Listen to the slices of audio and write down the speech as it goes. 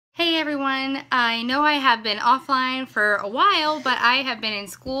Hey everyone, I know I have been offline for a while, but I have been in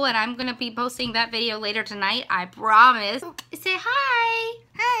school and I'm going to be posting that video later tonight, I promise. Say hi!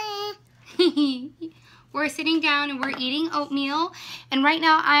 Hi! We're sitting down and we're eating oatmeal, and right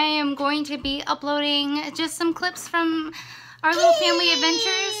now I am going to be uploading just some clips from our little family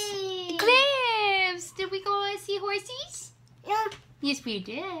adventures. Clips! Did we go see horses? Yeah. Yes, we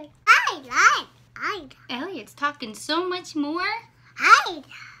did. Hi. Elliot's talking so much more. Hi.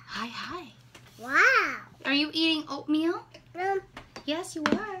 Hi. Wow. Are you eating oatmeal? Yes, you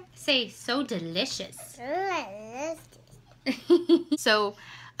are. Say, so delicious. So,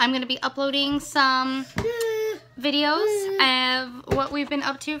 I'm going to be uploading some videos of what we've been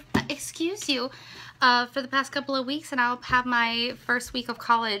up to, excuse you, for the past couple of weeks, and I'll have my first week of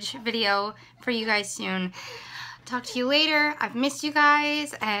college video for you guys soon. Talk to you later. I've missed you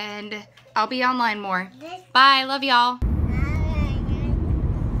guys, and I'll be online more. Bye. Love y'all.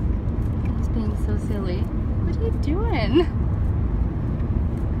 So silly. What are you doing? I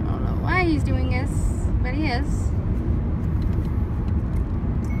don't know why he's doing this, but he is.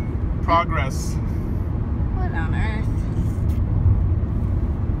 Progress. What on earth?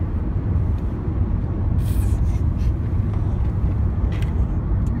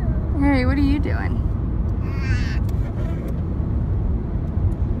 Harry, what are you doing?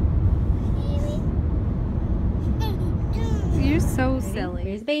 You're so silly.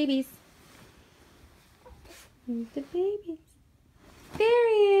 Here's babies. Here's the babies. There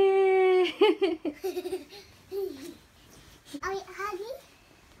he is. Oh yeah, Huggy.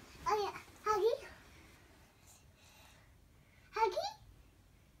 Oh yeah, Huggy.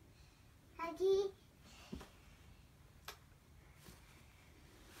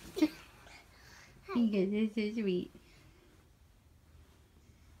 Huggy. This is sweet.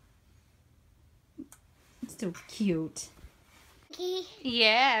 It's so cute. Huggy.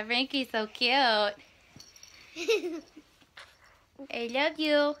 Yeah, Frankie's so cute. I love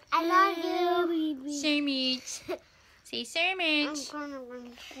you. I love you. Sandwich. Say sandwich. I'm gonna run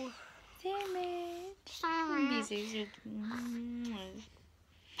for Sandwich.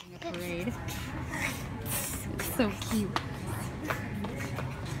 Parade. So cute.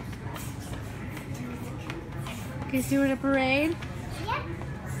 You guys doing a parade? Yeah.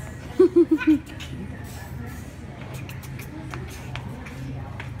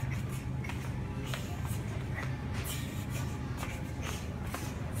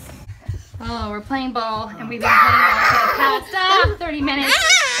 Oh, we're playing ball, and we've been playing ball for the past 30 minutes.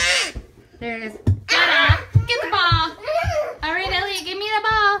 There it is. Dada, get the ball. All right, Elliot, give me the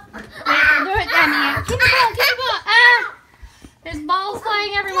ball. Wait, don't do it, Demi. Get the ball, get the ball. Ah! There's balls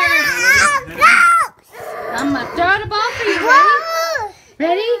flying everywhere. I'm gonna throw the ball for you.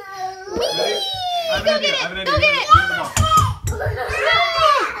 Ready? Ready? Go get it. Go get it.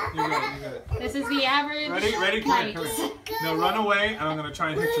 You got it. This is the average. Ready? Come here. Now run away, and I'm gonna try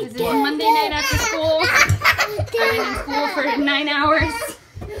and hit your This is butt. Monday night after school. I've been in school for 9 hours.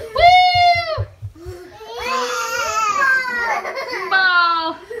 Woo!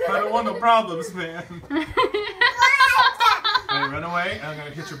 Ball. I don't want no problems, man. Alright, run away, and I'm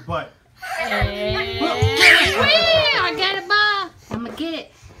gonna hit your butt. Hey. I got a ball. I'm gonna get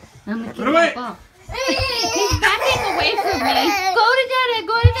it. I'm gonna get the ball. He's backing away from me. Go to Dada.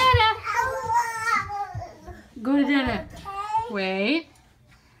 Go to Dada. Go to Dada. Wait.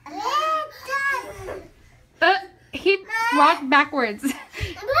 He walked backwards.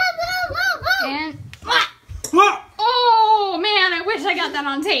 And oh man, I wish I got that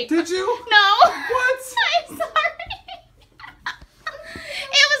on tape. Did you? No. What? I'm sorry.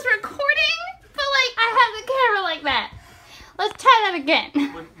 It was recording, but like I have the camera like that. Let's try that again.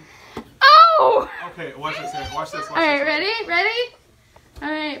 Oh! Okay, watch this. Watch this. Alright, ready? Ready?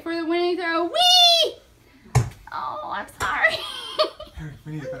 Alright, for the winning throw. Whee! Oh, I'm sorry. Harry,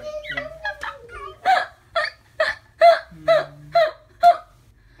 we need it back.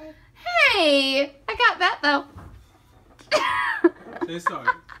 Hey! I got that though. Say sorry.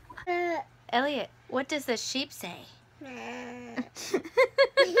 Elliot, what does the sheep say?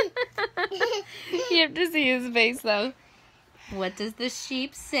 You have to see his face though. What does the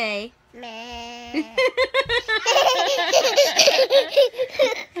sheep say?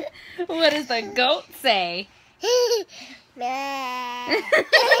 What does the goat say? You're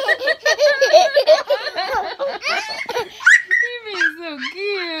being so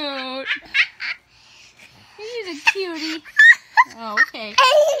cute. He's a cutie. Oh, okay.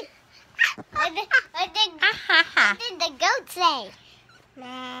 What did the goat say?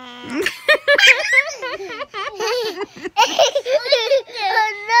 Oh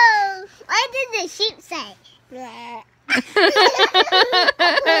no! What did the sheep say?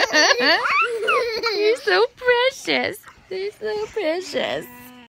 precious. They're so precious.